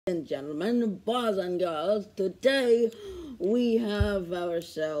And gentlemen, boys and girls, today we have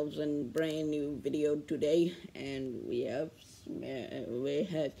ourselves a brand new video today, and we have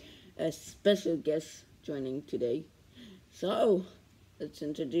a special guest joining today. So let's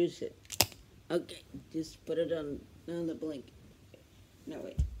introduce it. Okay, just put it on the blink. No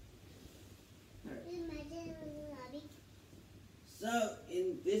wait. All right. So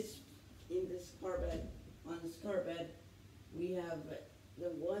in this carpet, on this carpet, we have the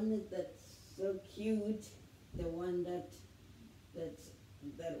one that's so cute, the one that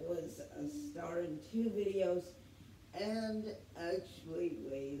was a star in 2 videos, and actually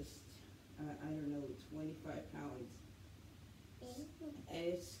weighs I don't know, 25 pounds. And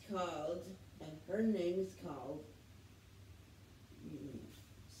it's called, and her name is called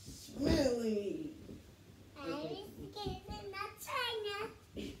Smera.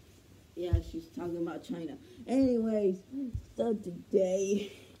 Yeah, she's talking about China. Anyways, so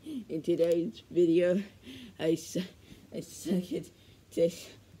today, in today's video, I suck it to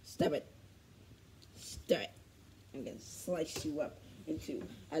stop it. I'm gonna slice you up into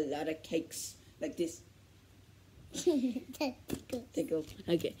a lot of cakes like this. Tickle.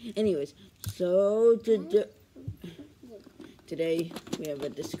 Okay. Anyways, so today we have a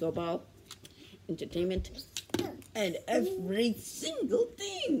disco ball, entertainment, and every single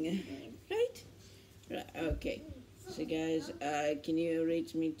thing. Right? Okay. So guys, can you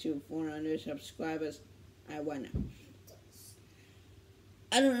reach me to 400 subscribers? I wanna.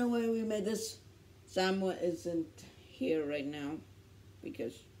 I don't know why we made this. Samuel isn't here right now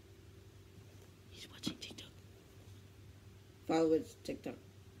because he's watching TikTok. Follow his TikTok.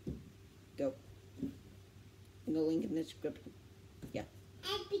 Go. And the link in the description. Yeah.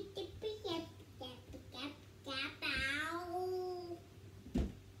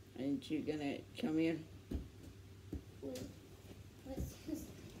 Aren't you gonna come here?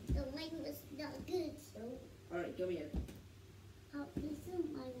 The line was not good, so. Alright, come here. Oh, these are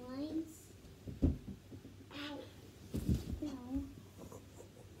my lines. Ow. No.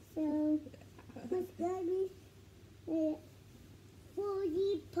 So, my sky is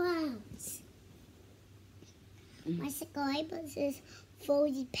 40 pounds. My sky is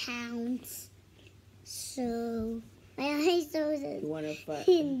 40 pounds. So, my eyes are You wanna fight?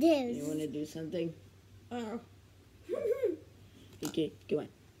 in this. You wanna do something? Oh. Okay, come on.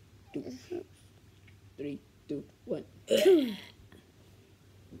 2, 3, 2, 1.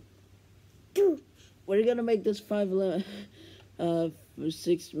 We're gonna make this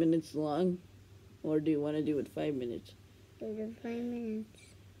 6 minutes long, or do you want to do it 5 minutes? Do the 5 minutes.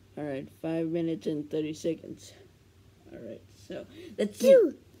 All right, 5 minutes and 30 seconds. All right, so let's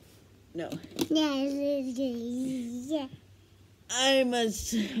do. No. Yeah. I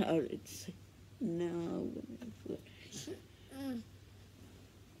must. All right. No.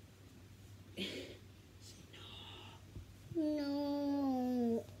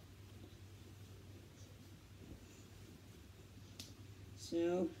 No.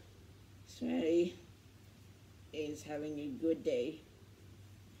 So, Smera is having a good day.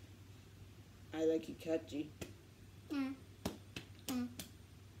 I like you, Kachi.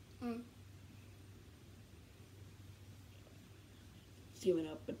 Giving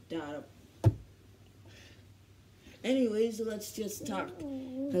up a dot. Anyways, let's just talk.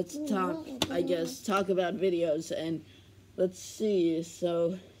 Let's talk. I guess talk about videos and let's see.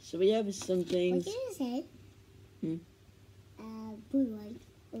 So we have some things. What did you say? Blue light.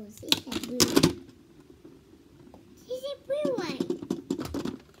 Oh, she said blue light. She said blue light.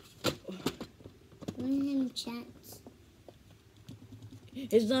 One of them chats.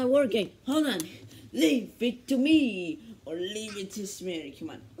 It's not working. Hold on. Leave it to me. Or leave it to Smera. Come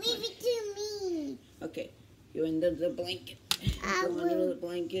on. Leave it to me. Okay. Go under the blanket. I Go under the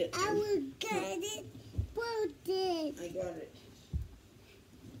blanket. I will get it. Put it. I got it.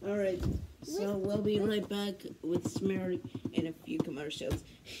 Alright. So we'll be right back with Smera in a few commercials.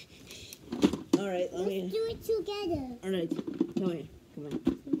 Alright, Let's do it together. Alright. Come here. Come on.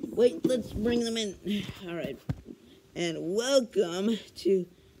 Wait, let's bring them in. Alright. And welcome to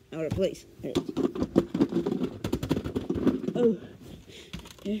our place. All right. Oh.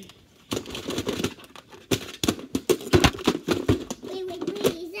 Wait,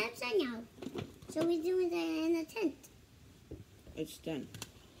 is that upside now? So we're doing that in a tent. It's done.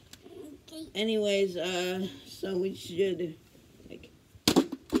 Okay. Anyways, so we should, like,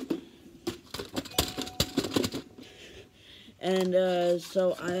 and,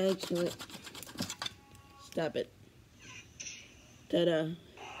 so I actually, stop it. Ta-da.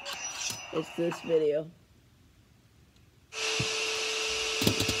 It's this video. So,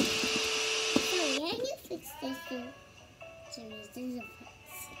 yeah, you fix this. So, there's a fix.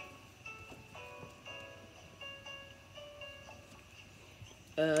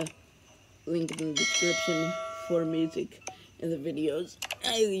 link in the description for music and the videos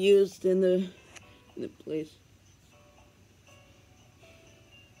I used in the place.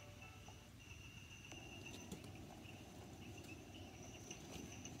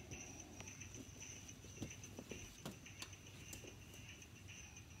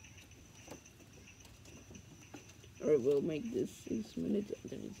 Or we'll make this 6 minutes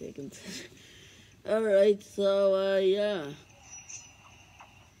and 30 seconds. Alright, so, yeah.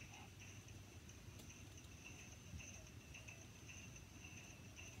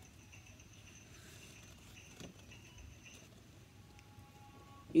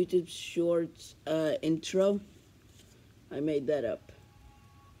 YouTube Shorts intro. I made that up.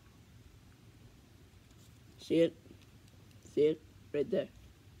 See it? See it? Right there.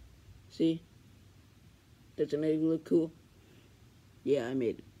 See? Doesn't it look cool? Yeah, I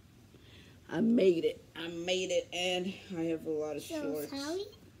made it. I made it, and I have a lot of shorts. Sorry,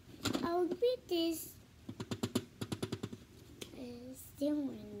 I'll read this.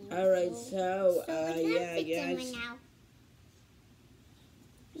 Alright, so yeah, guys.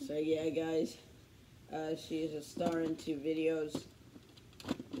 So yeah, guys. She is a star in 2 videos.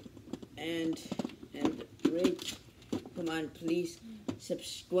 And rate. Come on, please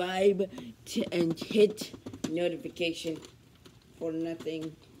subscribe and hit notification for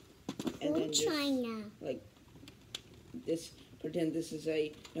nothing. And then just, like this, pretend this is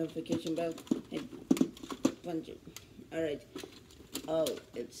a notification bell and punch it. Alright. Oh,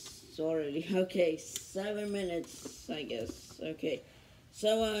 it's already, okay, 7 minutes, I guess. Okay.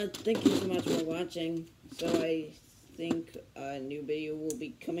 So, thank you so much for watching. So, I think a new video will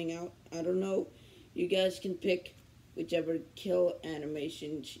be coming out. I don't know. You guys can pick whichever kill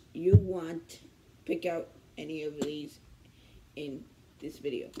animations you want. Pick out any of these in this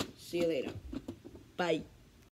video. See you later. Bye.